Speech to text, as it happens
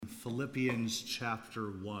Philippians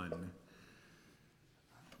chapter 1.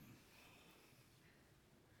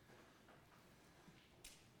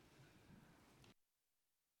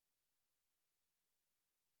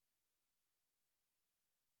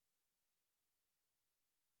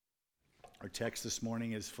 Our text this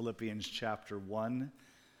morning is Philippians chapter 1.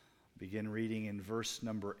 Begin reading in verse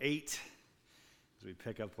number 8 as we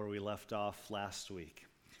pick up where we left off last week.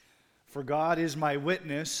 For God is my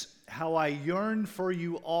witness, how I yearn for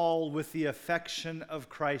you all with the affection of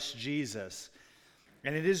Christ Jesus.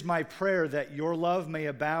 And it is my prayer that your love may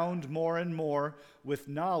abound more and more with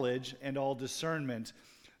knowledge and all discernment,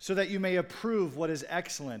 so that you may approve what is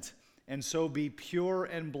excellent, and so be pure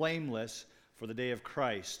and blameless for the day of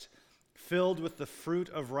Christ, filled with the fruit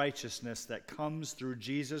of righteousness that comes through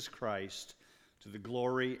Jesus Christ, to the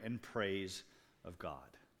glory and praise of God.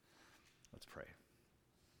 Let's pray.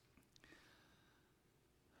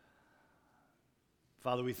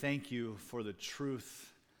 Father, we thank you for the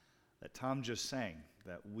truth that Tom just sang,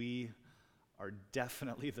 that we are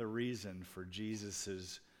definitely the reason for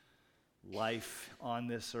Jesus' life on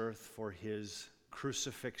this earth, for his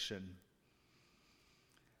crucifixion.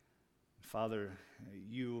 Father,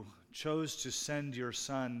 you chose to send your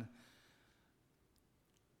Son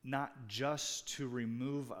not just to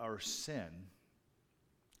remove our sin,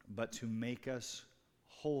 but to make us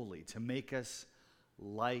holy, to make us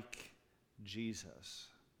like Jesus.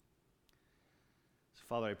 So,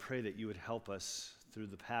 Father, I pray that you would help us through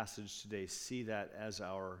the passage today see that as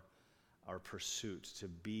our pursuit, to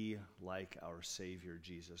be like our Savior,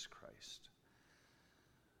 Jesus Christ.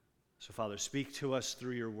 So, Father, speak to us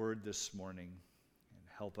through your word this morning and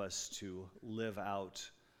help us to live out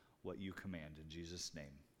what you command. In Jesus'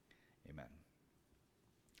 name, amen.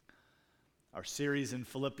 Our series in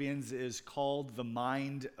Philippians is called The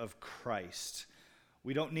Mind of Christ.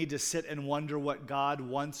 We don't need to sit and wonder what God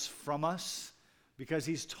wants from us, because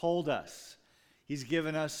he's told us. He's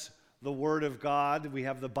given us the Word of God. We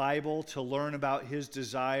have the Bible to learn about his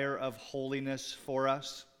desire of holiness for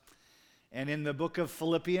us. And in the book of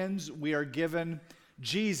Philippians, we are given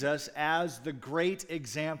Jesus as the great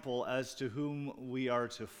example as to whom we are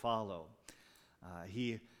to follow.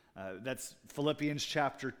 That's Philippians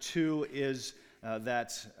chapter 2 is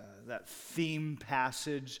that theme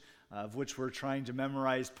passage of which we're trying to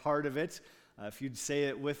memorize part of it. If you'd say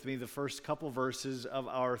it with me, the first couple verses of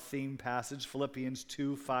our theme passage, Philippians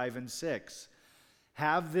 2, 5, and 6.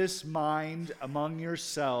 Have this mind among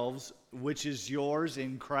yourselves, which is yours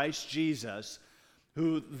in Christ Jesus,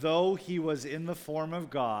 who, though he was in the form of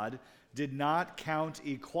God, did not count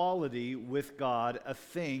equality with God a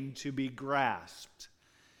thing to be grasped.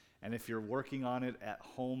 And if you're working on it at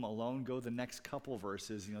home alone, go the next couple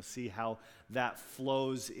verses and you'll see how that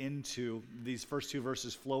flows into, these first two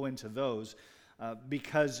verses flow into those,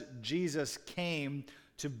 because Jesus came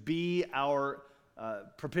to be our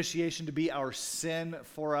propitiation, to be our sin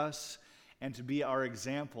for us, and to be our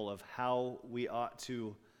example of how we ought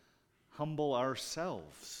to humble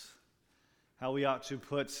ourselves, how we ought to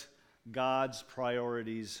put God's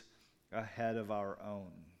priorities ahead of our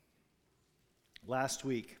own. Last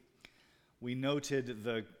week, we noted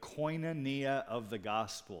the koinonia of the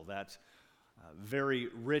gospel, that very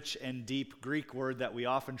rich and deep Greek word that we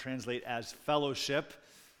often translate as fellowship,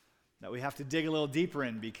 that we have to dig a little deeper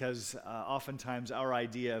in, because oftentimes our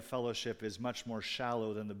idea of fellowship is much more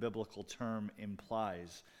shallow than the biblical term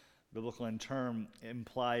implies. Biblical term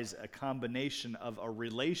implies a combination of a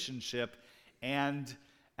relationship and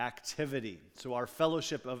activity. So our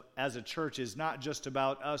fellowship as a church is not just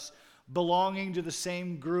about us belonging to the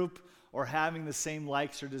same group or having the same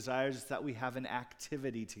likes or desires. It's that we have an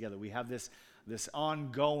activity together. We have this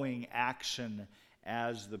ongoing action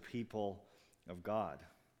as the people of God.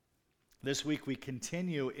 This week we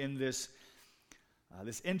continue in this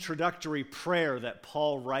introductory prayer that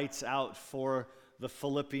Paul writes out for the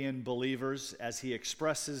Philippian believers as he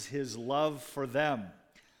expresses his love for them,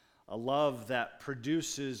 a love that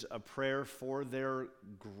produces a prayer for their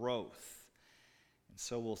growth. And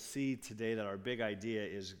so we'll see today that our big idea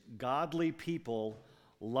is godly people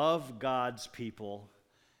love God's people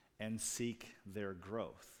and seek their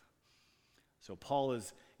growth. So Paul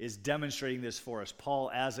is demonstrating this for us. Paul,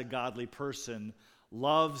 as a godly person,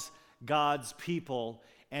 loves God's people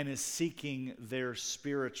and is seeking their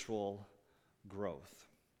spiritual growth.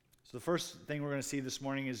 So the first thing we're going to see this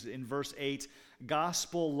morning is in verse 8,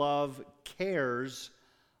 gospel love cares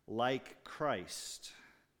like Christ.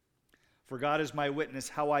 For God is my witness,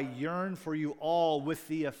 how I yearn for you all with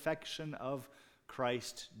the affection of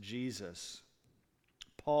Christ Jesus.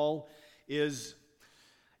 Paul is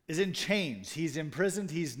is in chains. He's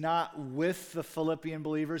imprisoned. He's not with the Philippian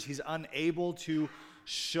believers. He's unable to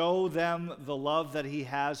show them the love that he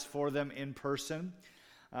has for them in person.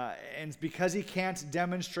 And because he can't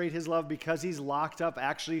demonstrate his love, because he's locked up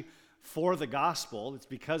actually for the gospel, it's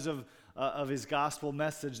because of his gospel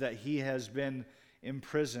message that he has been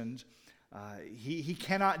imprisoned. He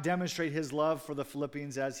cannot demonstrate his love for the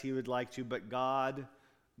Philippians as he would like to, but God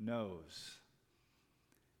knows.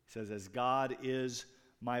 He says, as God is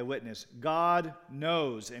my witness. God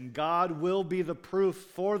knows, and God will be the proof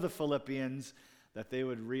for the Philippians that they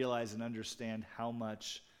would realize and understand how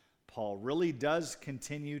much Paul really does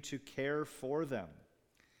continue to care for them.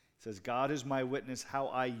 He says, God is my witness, how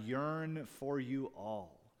I yearn for you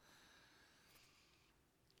all.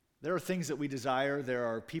 There are things that we desire. There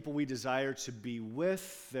are people we desire to be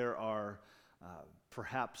with. There are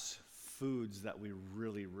perhaps foods that we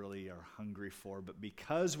really, really are hungry for. But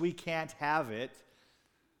because we can't have it,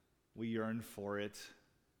 we yearn for it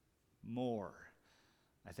more.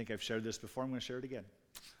 I think I've shared this before. I'm going to share it again.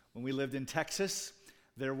 When we lived in Texas,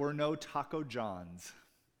 there were no Taco Johns.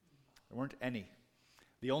 There weren't any.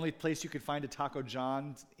 The only place you could find a Taco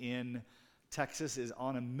John's in Texas is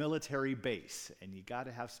on a military base, and you got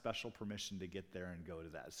to have special permission to get there and go to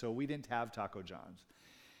that. So we didn't have Taco John's.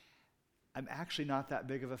 I'm actually not that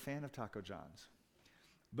big of a fan of Taco John's.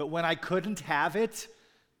 But when I couldn't have it,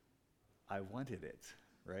 I wanted it,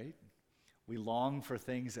 right? We long for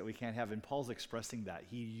things that we can't have, and Paul's expressing that.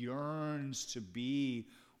 He yearns to be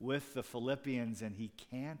with the Philippians, and he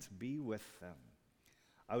can't be with them.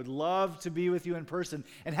 I would love to be with you in person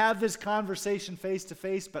and have this conversation face to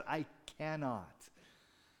face, but I cannot.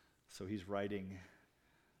 So he's writing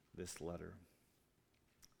this letter.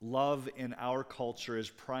 Love in our culture is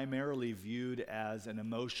primarily viewed as an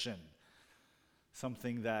emotion,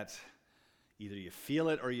 something that either you feel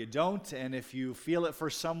it or you don't, and if you feel it for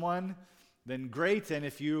someone, then great, and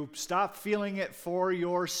if you stop feeling it for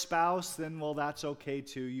your spouse, then, well, that's okay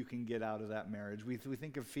too. You can get out of that marriage. We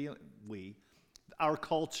think of our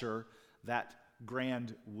culture, that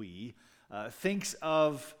grand we, thinks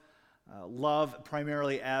of love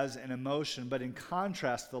primarily as an emotion, but in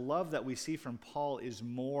contrast, the love that we see from Paul is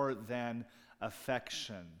more than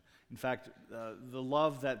affection. In fact, the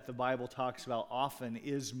love that the Bible talks about often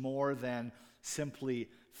is more than simply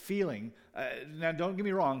feeling. Now, don't get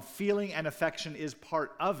me wrong, feeling and affection is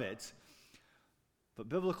part of it, but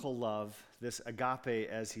biblical love, this agape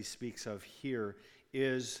as he speaks of here,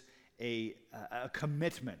 is a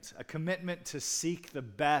commitment to seek the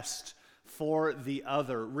best for the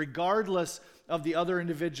other, regardless of the other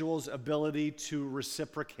individual's ability to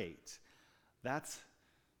reciprocate. That's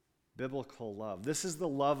biblical love. This is the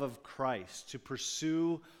love of Christ, to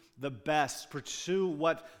pursue the best, pursue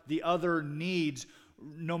what the other needs,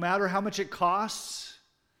 no matter how much it costs,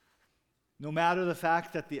 no matter the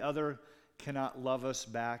fact that the other cannot love us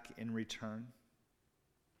back in return.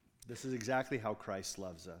 This is exactly how Christ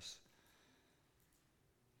loves us.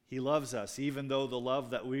 He loves us, even though the love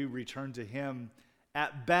that we return to him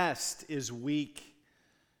at best is weak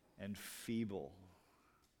and feeble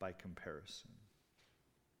by comparison.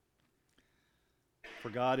 For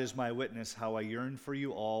God is my witness, how I yearn for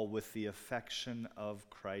you all with the affection of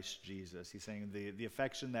Christ Jesus. He's saying the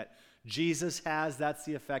affection that Jesus has, that's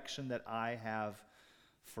the affection that I have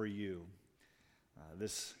for you.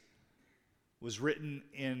 This was written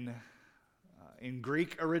in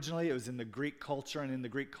Greek originally. It was in the Greek culture, and in the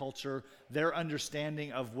Greek culture, their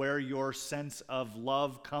understanding of where your sense of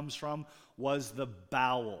love comes from was the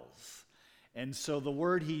bowels. And so the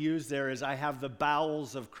word he used there is, I have the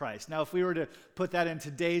bowels of Christ. Now, if we were to put that in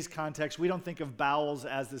today's context, we don't think of bowels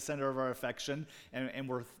as the center of our affection, and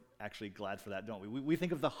we're actually glad for that, don't we? We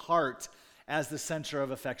think of the heart as the center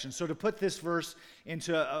of affection. So to put this verse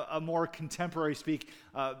into a more contemporary speak,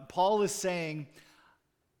 Paul is saying,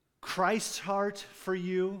 Christ's heart for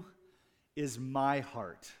you is my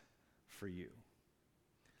heart for you.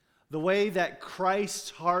 The way that Christ's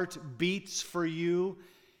heart beats for you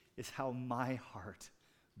is how my heart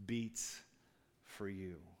beats for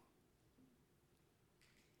you.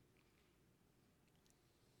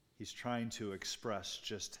 He's trying to express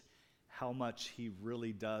just how much he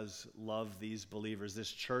really does love these believers,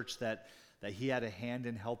 this church that he had a hand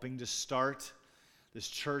in helping to start, this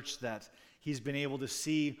church that he's been able to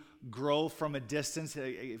see grow from a distance.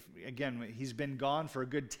 Again, he's been gone for a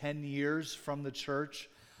good 10 years from the church,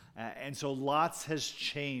 and so lots has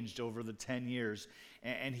changed over the 10 years,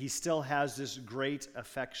 and he still has this great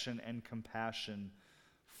affection and compassion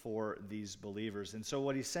for these believers. And so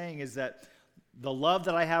what he's saying is that the love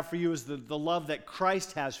that I have for you is the love that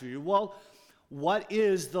Christ has for you. Well, what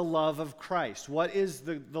is the love of Christ? What is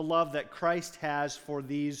the love that Christ has for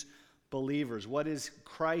these believers? What is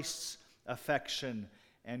Christ's affection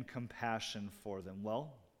and compassion for them?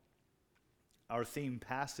 Well, our theme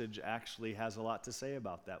passage actually has a lot to say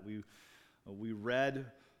about that. We read,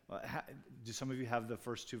 do some of you have the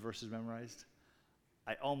first two verses memorized?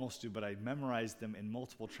 I almost do, but I memorized them in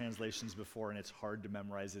multiple translations before, and it's hard to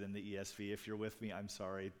memorize it in the ESV. If you're with me, I'm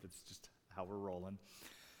sorry. That's just how we're rolling.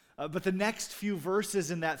 But the next few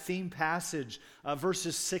verses in that theme passage,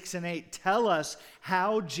 verses 6 and 8, tell us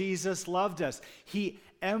how Jesus loved us. He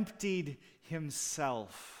emptied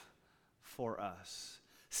himself for us,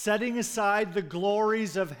 setting aside the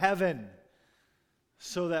glories of heaven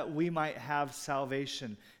so that we might have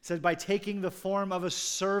salvation. It said by taking the form of a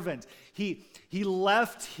servant, he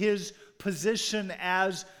left his position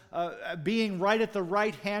as being right at the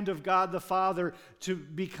right hand of God the Father to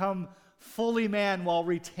become fully man while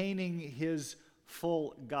retaining his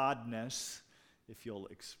full godness, if you'll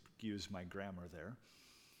excuse my grammar there.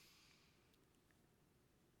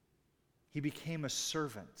 He became a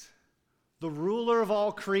servant. The ruler of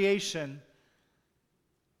all creation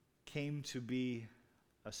came to be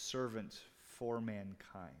a servant for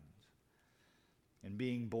mankind, and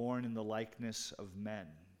being born in the likeness of men.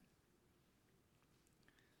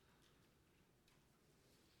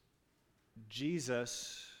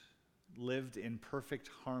 Jesus lived in perfect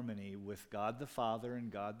harmony with God the Father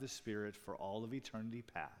and God the Spirit for all of eternity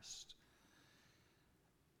past,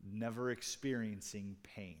 never experiencing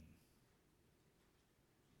pain,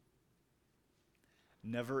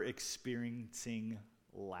 never experiencing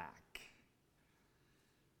lack.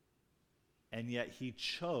 And yet he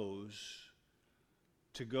chose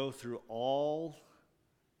to go through all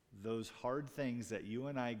those hard things that you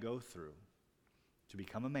and I go through to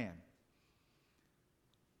become a man,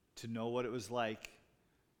 to know what it was like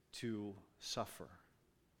to suffer,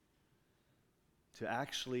 to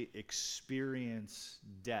actually experience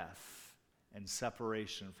death and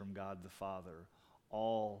separation from God the Father,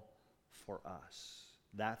 all for us.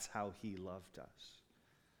 That's how he loved us.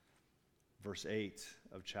 Verse 8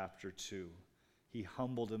 of chapter 2, he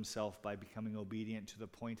humbled himself by becoming obedient to the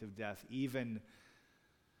point of death, even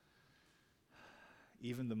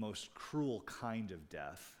the most cruel kind of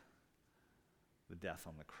death, the death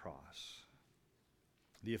on the cross.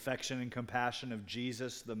 The affection and compassion of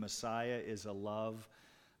Jesus, the Messiah, is a love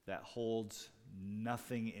that holds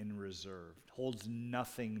nothing in reserve, holds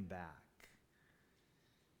nothing back.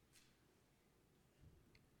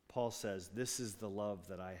 Paul says, "This is the love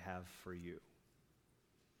that I have for you."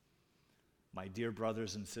 My dear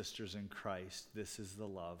brothers and sisters in Christ, this is the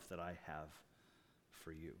love that I have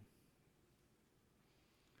for you.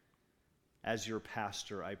 As your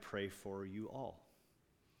pastor, I pray for you all.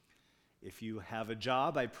 If you have a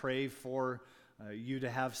job, I pray for you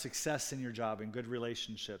to have success in your job and good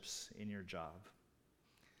relationships in your job.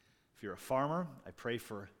 If you're a farmer, I pray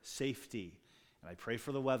for safety, and I pray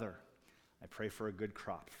for the weather. I pray for a good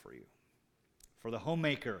crop for you. For the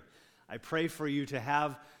homemaker, I pray for you to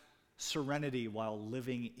have serenity while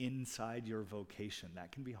living inside your vocation.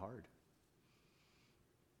 That can be hard.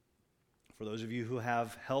 For those of you who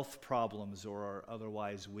have health problems or are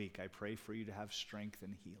otherwise weak, I pray for you to have strength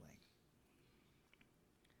and healing.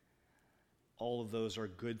 All of those are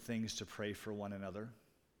good things to pray for one another.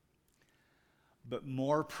 But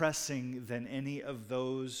more pressing than any of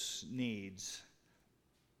those needs,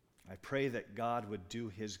 I pray that God would do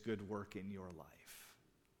his good work in your life.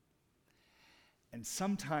 And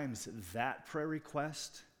sometimes that prayer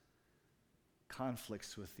request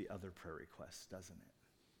conflicts with the other prayer requests, doesn't it?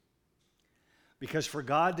 Because for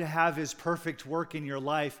God to have his perfect work in your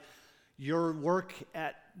life, your work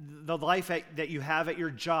at the life that you have at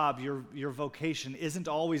your job, your vocation, isn't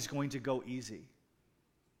always going to go easy.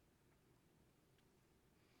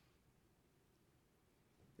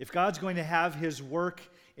 If God's going to have his work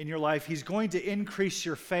in your life, he's going to increase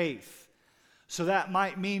your faith. So that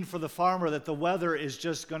might mean for the farmer that the weather is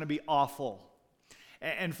just going to be awful.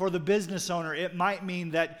 And for the business owner, it might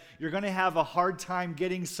mean that you're going to have a hard time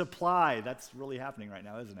getting supply. That's really happening right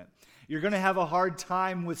now, isn't it? You're going to have a hard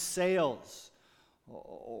time with sales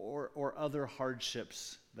or other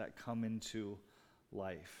hardships that come into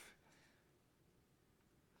life.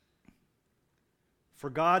 For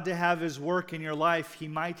God to have his work in your life, he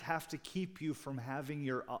might have to keep you from having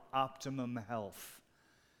your optimum health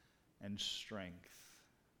and strength.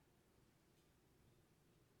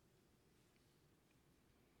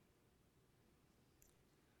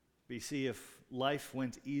 But you see, if life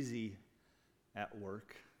went easy at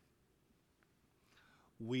work,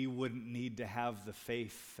 we wouldn't need to have the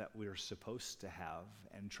faith that we're supposed to have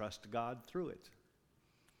and trust God through it.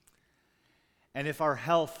 And if our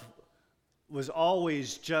health was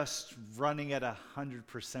always just running at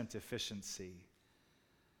 100% efficiency,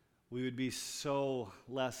 we would be so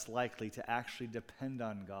less likely to actually depend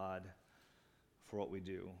on God for what we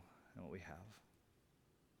do and what we have.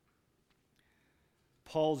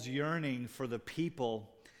 Paul's yearning for the people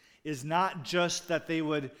is not just that they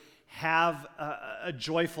would have a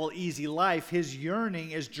joyful, easy life. His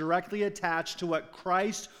yearning is directly attached to what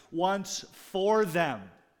Christ wants for them.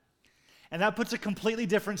 And that puts a completely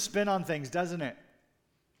different spin on things, doesn't it?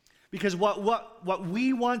 Because what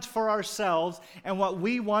we want for ourselves and what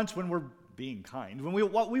we want when we're being kind,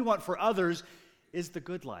 what we want for others is the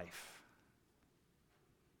good life.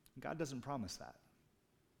 God doesn't promise that.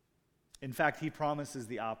 In fact, he promises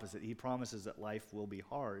the opposite. He promises that life will be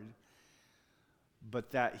hard,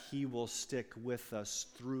 but that he will stick with us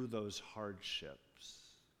through those hardships.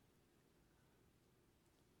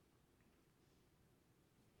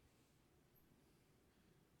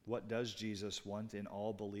 What does Jesus want in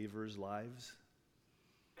all believers' lives?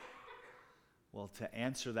 Well, to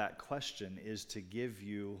answer that question is to give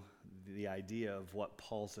you the idea of what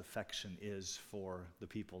Paul's affection is for the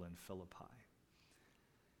people in Philippi.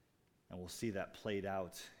 And we'll see that played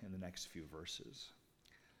out in the next few verses.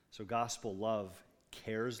 So gospel love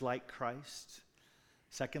cares like Christ.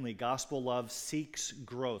 Secondly, gospel love seeks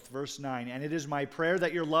growth. Verse 9, and it is my prayer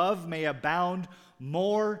that your love may abound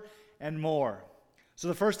more and more. So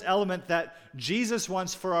the first element that Jesus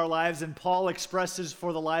wants for our lives and Paul expresses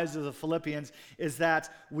for the lives of the Philippians is that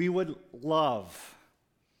we would love.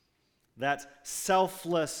 That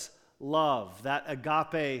selfless love, that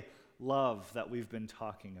agape love that we've been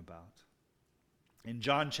talking about. In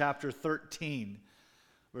John chapter 13,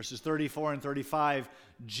 verses 34 and 35,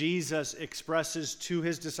 Jesus expresses to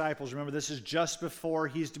his disciples, remember this is just before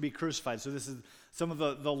he's to be crucified, so this is some of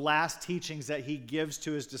the last teachings that he gives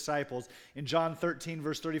to his disciples. In John 13,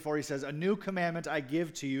 verse 34, he says, a new commandment I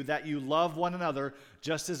give to you, that you love one another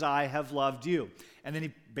just as I have loved you. And then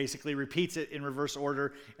he basically repeats it in reverse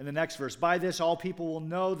order in the next verse. By this all people will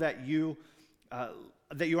know that you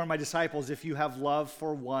are my disciples if you have love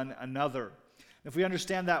for one another. If we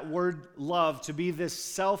understand that word love to be this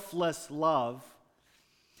selfless love,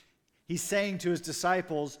 he's saying to his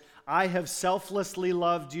disciples, I have selflessly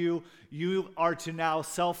loved you. You are to now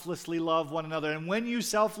selflessly love one another. And when you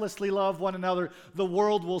selflessly love one another, the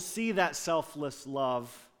world will see that selfless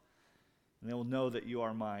love, and they will know that you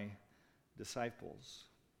are my disciples.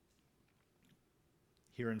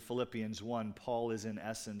 Here in Philippians 1, Paul is in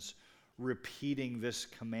essence repeating this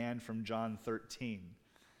command from John 13.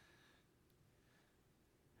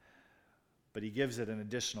 But he gives it an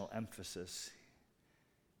additional emphasis.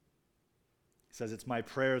 He says, it's my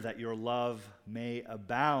prayer that your love may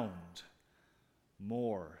abound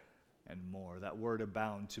more and more. That word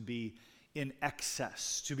abound, to be in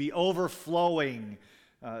excess, to be overflowing,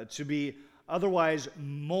 to be otherwise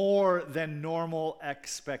more than normal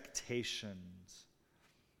expectations.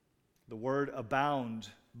 The word abound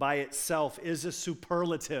by itself is a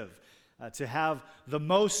superlative, to have the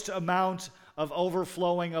most amount of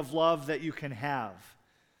overflowing of love that you can have.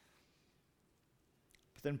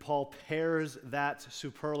 But then Paul pairs that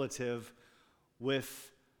superlative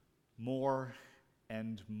with more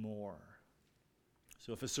and more.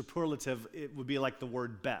 So if a superlative, it would be like the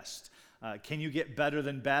word best. Can you get better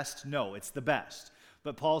than best? No, it's the best.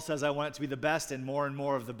 But Paul says, I want it to be the best and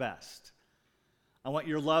more of the best. I want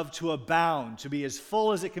your love to abound, to be as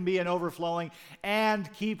full as it can be and overflowing, and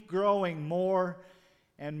keep growing more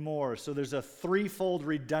and more. So there's a threefold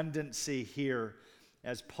redundancy here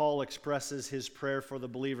as Paul expresses his prayer for the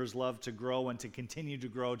believer's love to grow and to continue to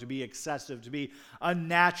grow, to be excessive, to be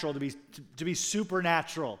unnatural, to be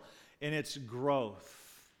supernatural in its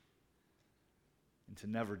growth, and to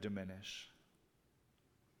never diminish.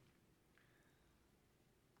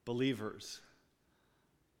 Believers,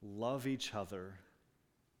 love each other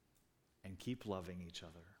and keep loving each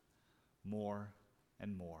other more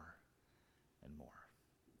and more and more.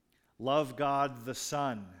 Love God the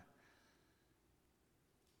Son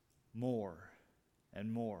more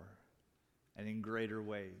and more and in greater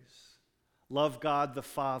ways. Love God the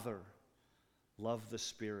Father. Love the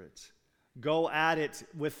Spirit. Go at it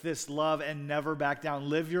with this love and never back down.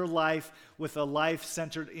 Live your life with a life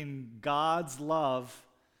centered in God's love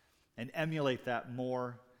and emulate that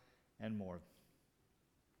more and more.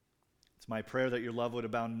 It's my prayer that your love would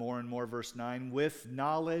abound more and more, verse 9, with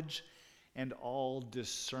knowledge and all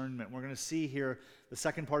discernment. We're going to see here the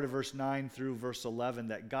second part of verse 9 through verse 11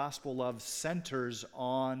 that gospel love centers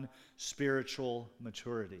on spiritual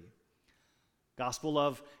maturity. Gospel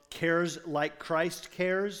love cares like Christ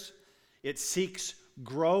cares. It seeks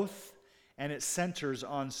growth, and it centers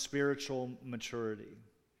on spiritual maturity.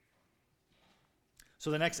 So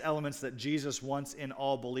the next elements that Jesus wants in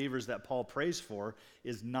all believers that Paul prays for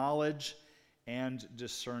is knowledge and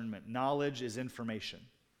discernment. Knowledge is information.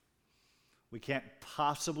 We can't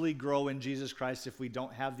possibly grow in Jesus Christ if we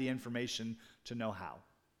don't have the information to know how,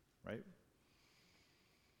 right?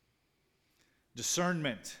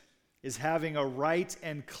 Discernment is having a right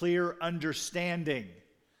and clear understanding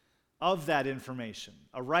of that information.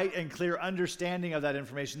 A right and clear understanding of that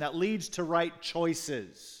information that leads to right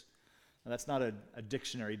choices. Now, that's not a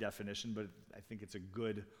dictionary definition, but I think it's a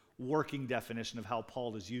good working definition of how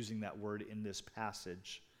Paul is using that word in this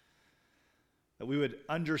passage. That we would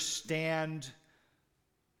understand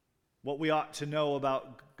what we ought to know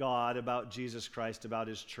about God, about Jesus Christ, about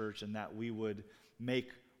His church, and that we would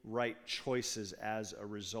make right choices as a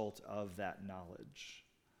result of that knowledge.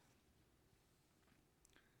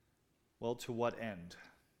 Well, to what end?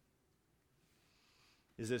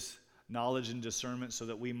 Is this knowledge and discernment so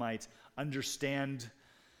that we might understand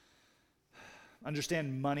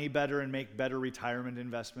money better and make better retirement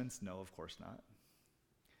investments? No, of course not.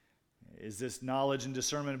 Is this knowledge and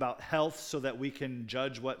discernment about health so that we can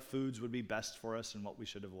judge what foods would be best for us and what we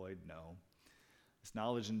should avoid? No. This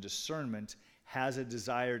knowledge and discernment has a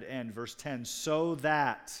desired end. Verse 10, so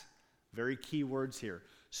that, very key words here,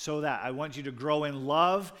 so that, I want you to grow in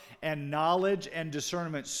love and knowledge and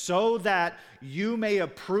discernment, so that you may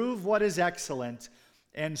approve what is excellent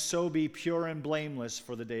and so be pure and blameless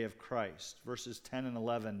for the day of Christ. Verses 10 and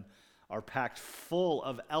 11 are packed full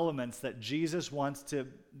of elements that Jesus wants to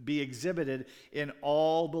be exhibited in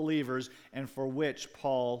all believers and for which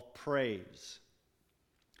Paul prays.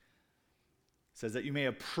 It says that you may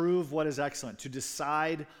approve what is excellent, to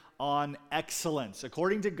decide on excellence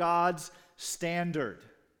according to God's standard.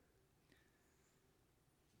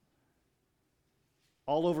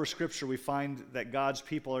 All over Scripture, we find that God's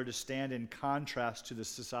people are to stand in contrast to the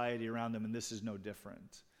society around them, and this is no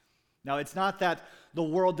different. Now, it's not that the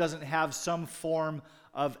world doesn't have some form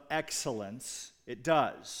of excellence. It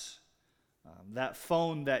does. That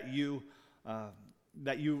phone that you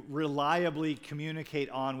reliably communicate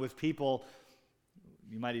on with people,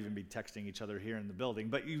 you might even be texting each other here in the building,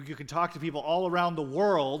 but you can talk to people all around the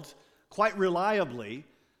world quite reliably.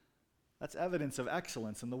 That's evidence of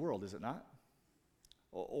excellence in the world, is it not?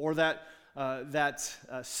 Or that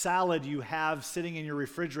salad you have sitting in your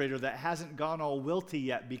refrigerator that hasn't gone all wilty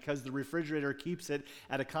yet because the refrigerator keeps it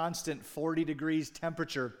at a constant 40 degrees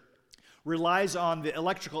temperature, relies on the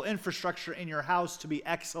electrical infrastructure in your house to be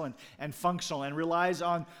excellent and functional, and relies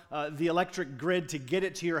on the electric grid to get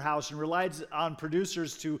it to your house, and relies on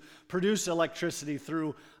producers to produce electricity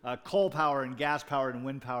through coal power and gas power and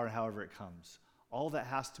wind power, however it comes. All that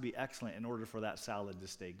has to be excellent in order for that salad to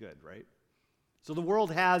stay good, right? So the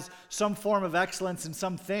world has some form of excellence in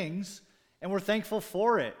some things, and we're thankful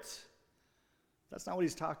for it. That's not what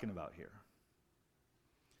he's talking about here.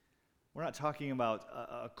 We're not talking about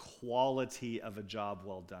a quality of a job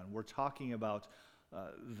well done. We're talking about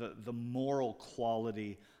the moral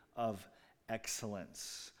quality of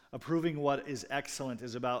excellence. Approving what is excellent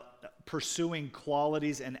is about pursuing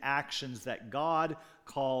qualities and actions that God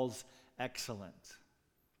calls excellent.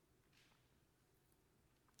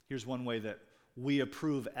 Here's one way that we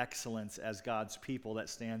approve excellence as God's people that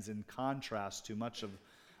stands in contrast to much of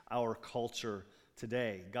our culture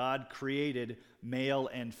today. God created male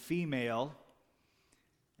and female,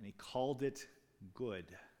 and He called it good.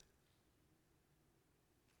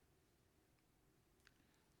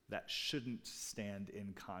 That shouldn't stand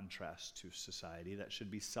in contrast to society. That should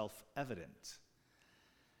be self-evident.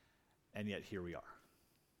 And yet here we are.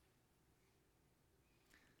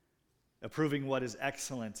 Approving what is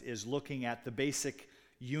excellent is looking at the basic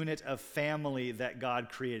unit of family that God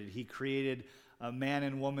created. He created a man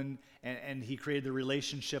and woman, and He created the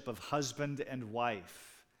relationship of husband and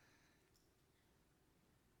wife.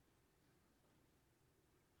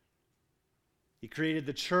 He created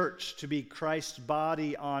the church to be Christ's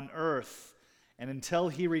body on earth. And until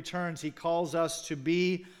He returns, He calls us to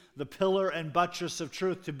be the pillar and buttress of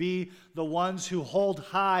truth, to be the ones who hold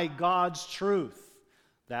high God's truth.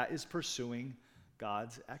 That is pursuing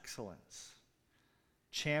God's excellence,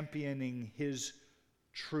 championing His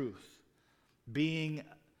truth, being,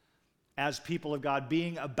 as people of God,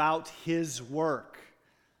 being about His work.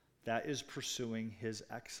 That is pursuing His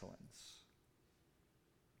excellence.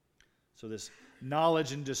 So this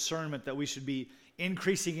knowledge and discernment that we should be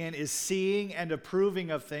increasing in is seeing and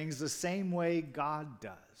approving of things the same way God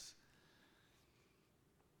does.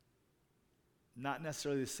 Not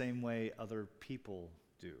necessarily the same way other people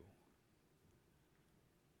do.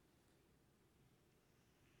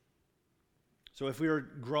 So if we are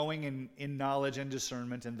growing in knowledge and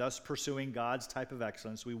discernment and thus pursuing God's type of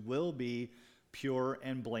excellence, we will be pure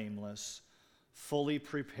and blameless, fully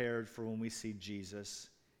prepared for when we see Jesus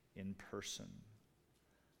in person.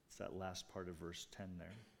 It's that last part of verse 10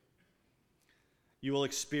 there. You will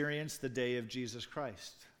experience the day of Jesus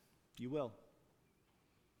Christ. You will.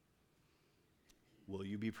 Will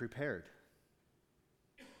you be prepared?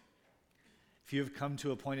 If you have come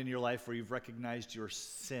to a point in your life where you've recognized your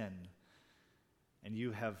sin and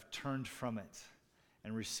you have turned from it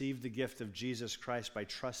and received the gift of Jesus Christ by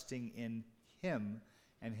trusting in Him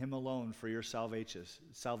and Him alone for your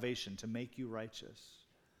salvation to make you righteous,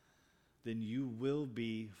 then you will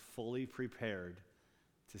be fully prepared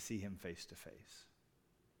to see Him face to face.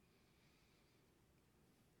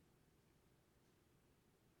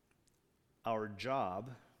 Our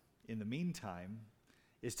job, in the meantime,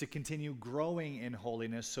 is to continue growing in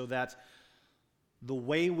holiness so that the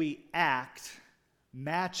way we act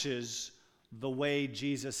matches the way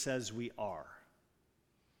Jesus says we are.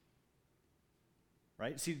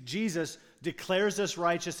 Right? See, Jesus declares us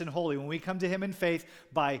righteous and holy. When we come to Him in faith,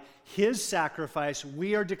 by His sacrifice,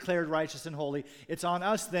 we are declared righteous and holy. It's on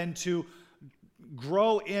us then to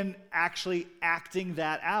grow in actually acting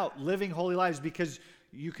that out, living holy lives, because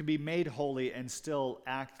you can be made holy and still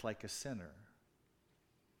act like a sinner.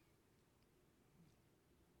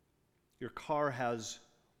 Your car has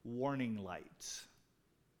warning lights.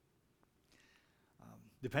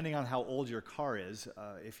 Depending on how old your car is,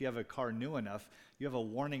 if you have a car new enough, you have a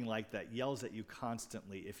warning light that yells at you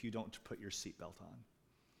constantly if you don't put your seatbelt on.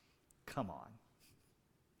 Come on.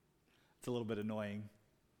 It's a little bit annoying.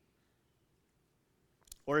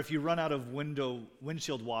 Or if you run out of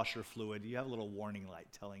windshield washer fluid, you have a little warning light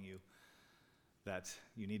telling you that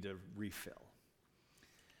you need to refill.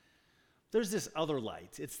 There's this other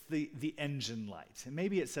light. It's the engine light. And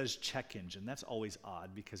maybe it says check engine. That's always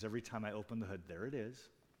odd because every time I open the hood, there it is.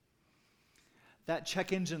 That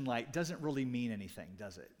check engine light doesn't really mean anything,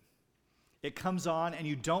 does it? It comes on and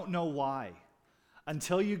you don't know why.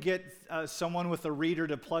 Until you get someone with a reader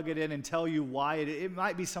to plug it in and tell you why. It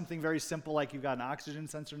might be something very simple like you've got an oxygen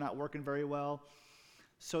sensor not working very well.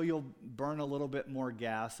 So you'll burn a little bit more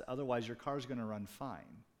gas. Otherwise, your car's going to run fine.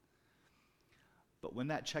 But when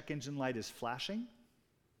that check engine light is flashing,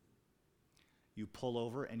 you pull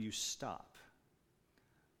over and you stop.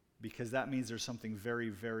 Because that means there's something very,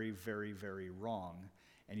 very, very, very wrong.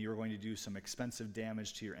 And you're going to do some expensive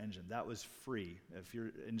damage to your engine. That was free. If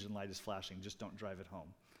your engine light is flashing, just don't drive it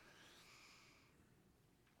home.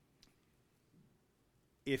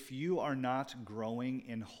 If you are not growing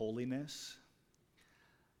in holiness,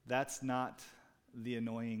 that's not the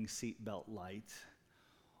annoying seatbelt light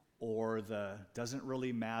or the doesn't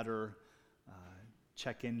really matter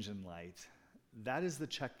check engine light. That is the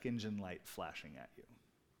check engine light flashing at you.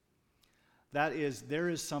 That is, there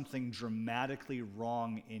is something dramatically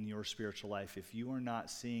wrong in your spiritual life if you are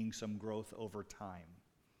not seeing some growth over time.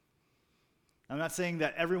 I'm not saying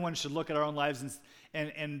that everyone should look at our own lives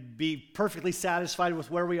and be perfectly satisfied with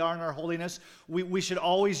where we are in our holiness. We should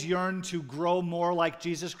always yearn to grow more like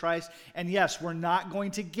Jesus Christ. And yes, we're not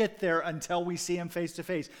going to get there until we see Him face to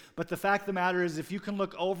face. But the fact of the matter is, if you can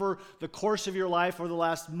look over the course of your life over the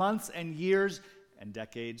last months and years and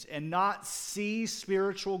decades and not see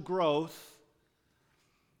spiritual growth,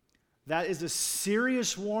 that is a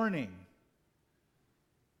serious warning.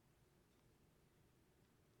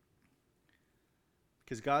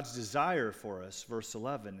 Because God's desire for us, verse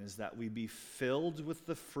 11, is that we be filled with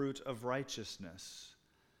the fruit of righteousness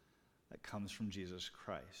that comes from Jesus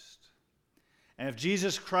Christ. And if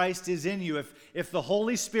Jesus Christ is in you, if the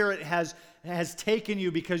Holy Spirit has taken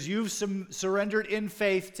you because you've surrendered in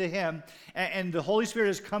faith to Him, and the Holy Spirit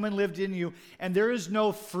has come and lived in you, and there is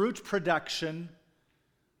no fruit production,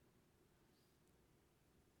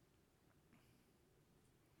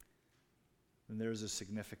 then there is a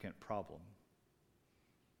significant problem.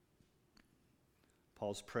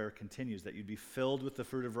 Paul's prayer continues that you'd be filled with the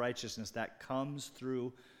fruit of righteousness that comes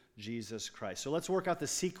through Jesus Christ. So let's work out the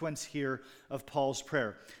sequence here of Paul's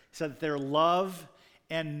prayer. He said that their love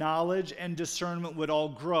and knowledge and discernment would all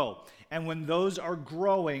grow. And when those are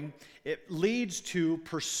growing, it leads to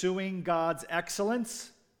pursuing God's excellence,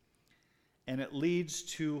 and it leads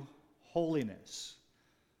to holiness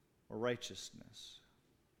or righteousness.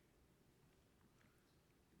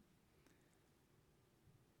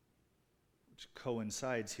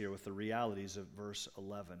 coincides here with the realities of verse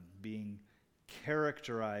 11, being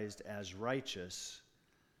characterized as righteous,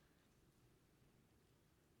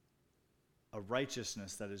 a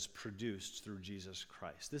righteousness that is produced through Jesus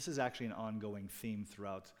Christ. This is actually an ongoing theme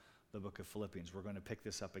throughout the book of Philippians. We're going to pick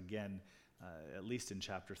this up again, at least in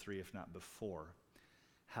chapter 3, if not before.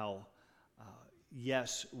 How,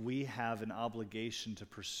 yes, we have an obligation to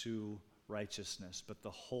pursue righteousness, but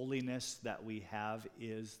the holiness that we have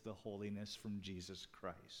is the holiness from Jesus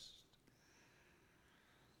Christ.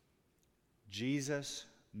 Jesus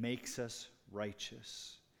makes us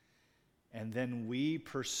righteous. And then we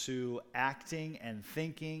pursue acting and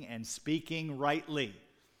thinking and speaking rightly.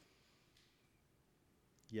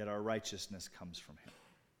 Yet our righteousness comes from him.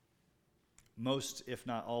 Most, if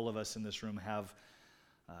not all of us in this room, have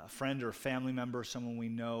a friend or family member, someone we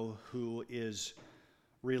know who is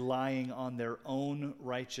relying on their own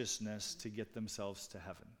righteousness to get themselves to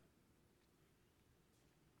heaven.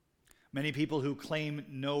 Many people who claim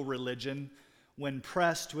no religion, when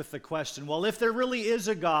pressed with the question, well, if there really is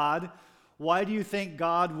a God, why do you think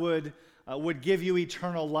God would give you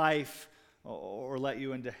eternal life or let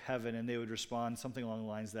you into heaven? And they would respond something along the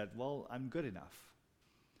lines that, well, I'm good enough.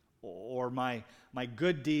 Or my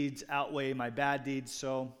good deeds outweigh my bad deeds,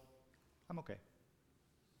 so I'm okay.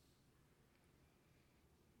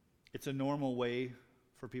 It's a normal way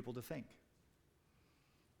for people to think.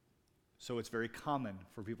 So it's very common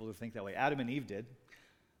for people to think that way. Adam and Eve did.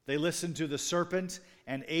 They listened to the serpent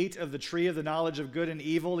and ate of the tree of the knowledge of good and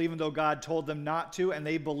evil, even though God told them not to, and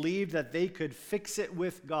they believed that they could fix it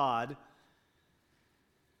with God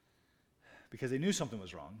because they knew something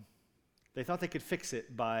was wrong. They thought they could fix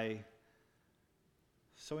it by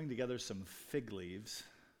sewing together some fig leaves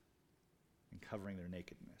and covering their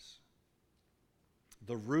nakedness.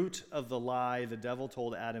 The root of the lie the devil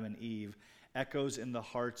told Adam and Eve echoes in the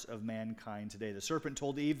hearts of mankind today. The serpent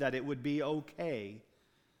told Eve that it would be okay,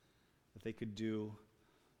 that they could do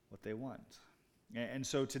what they want. And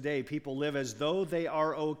so today, people live as though they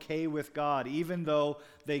are okay with God, even though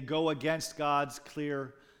they go against God's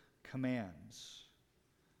clear commands.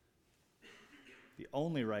 The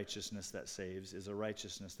only righteousness that saves is a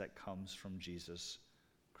righteousness that comes from Jesus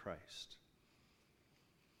Christ.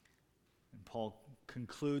 And Paul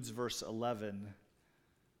concludes verse 11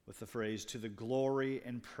 with the phrase, to the glory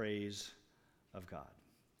and praise of God.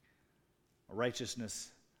 A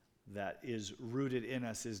righteousness that is rooted in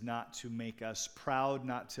us is not to make us proud,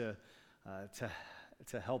 not to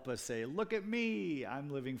help us say, look at me, I'm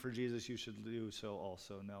living for Jesus, you should do so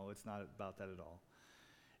also. No, it's not about that at all.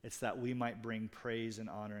 It's that we might bring praise and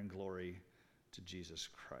honor and glory to Jesus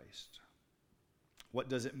Christ. What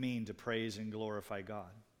does it mean to praise and glorify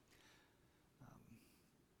God?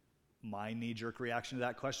 My knee-jerk reaction to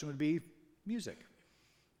that question would be music.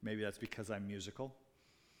 Maybe that's because I'm musical.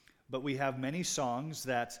 But we have many songs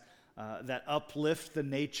that uplift the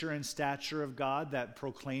nature and stature of God, that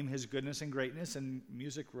proclaim his goodness and greatness, and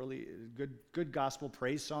music really, good gospel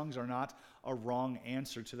praise songs are not a wrong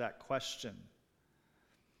answer to that question.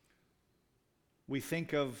 We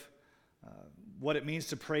think of what it means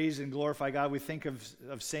to praise and glorify God. We think of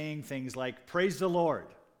saying things like, praise the Lord.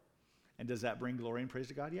 And does that bring glory and praise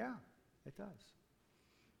to God? Yeah, it does.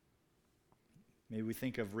 Maybe we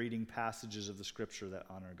think of reading passages of the Scripture that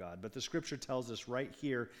honor God. But the Scripture tells us right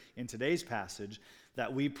here in today's passage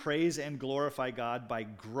that we praise and glorify God by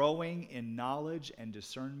growing in knowledge and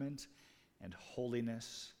discernment and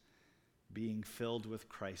holiness, being filled with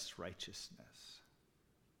Christ's righteousness.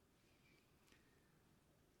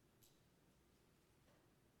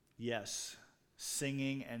 Yes,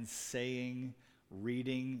 singing and saying,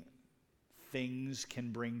 reading things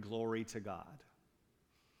can bring glory to God.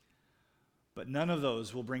 But none of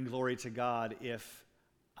those will bring glory to God if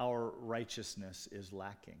our righteousness is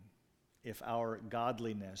lacking, if our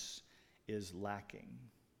godliness is lacking.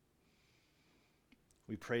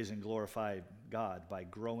 We praise and glorify God by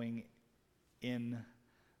growing in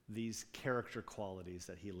these character qualities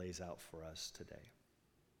that he lays out for us today.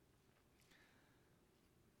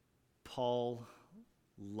 Paul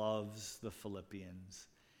loves the Philippians,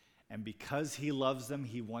 and because he loves them,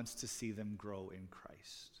 he wants to see them grow in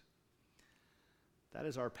Christ. That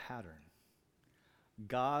is our pattern.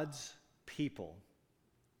 God's people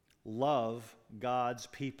love God's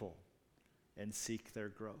people and seek their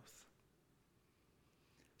growth.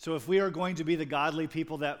 So if we are going to be the godly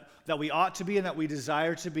people that we ought to be and that we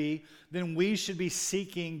desire to be, then we should be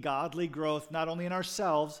seeking godly growth not only in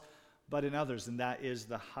ourselves, but in others. And that is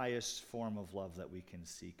the highest form of love that we can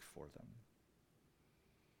seek for them.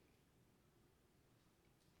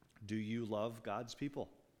 Do you love God's people?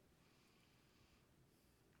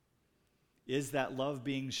 Is that love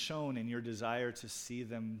being shown in your desire to see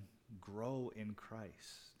them grow in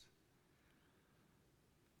Christ?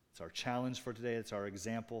 It's our challenge for today. It's our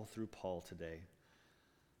example through Paul today.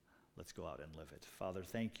 Let's go out and live it. Father,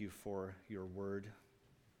 thank you for your word.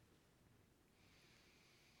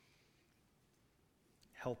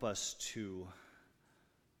 Help us to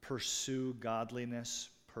pursue godliness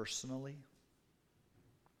personally.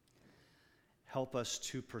 Help us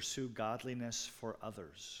to pursue godliness for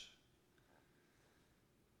others.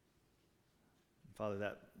 Father,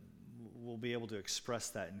 that we'll be able to express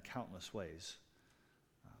that in countless ways.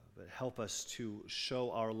 But help us to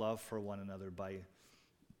show our love for one another by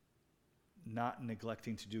not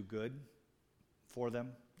neglecting to do good for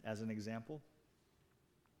them, as an example.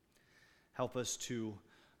 Help us to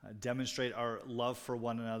demonstrate our love for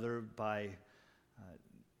one another by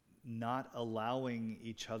not allowing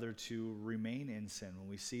each other to remain in sin. When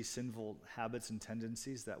we see sinful habits and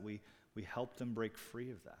tendencies, that we help them break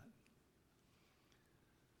free of that.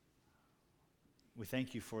 We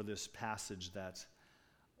thank you for this passage that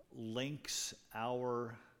links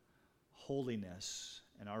our holiness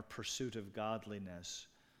and our pursuit of godliness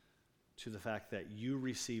to the fact that you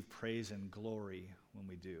receive praise and glory when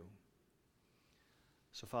we do.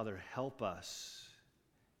 So, Father, help us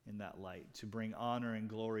in that light to bring honor and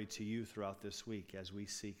glory to you throughout this week as we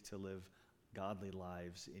seek to live godly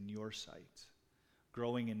lives in your sight,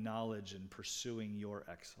 growing in knowledge and pursuing your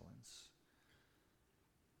excellence.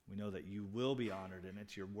 We know that you will be honored in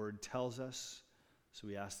it. Your word tells us, so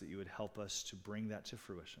we ask that you would help us to bring that to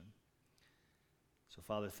fruition. So,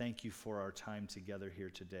 Father, thank you for our time together here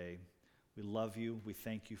today. We love you. We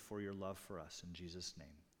thank you for your love for us. In Jesus' name.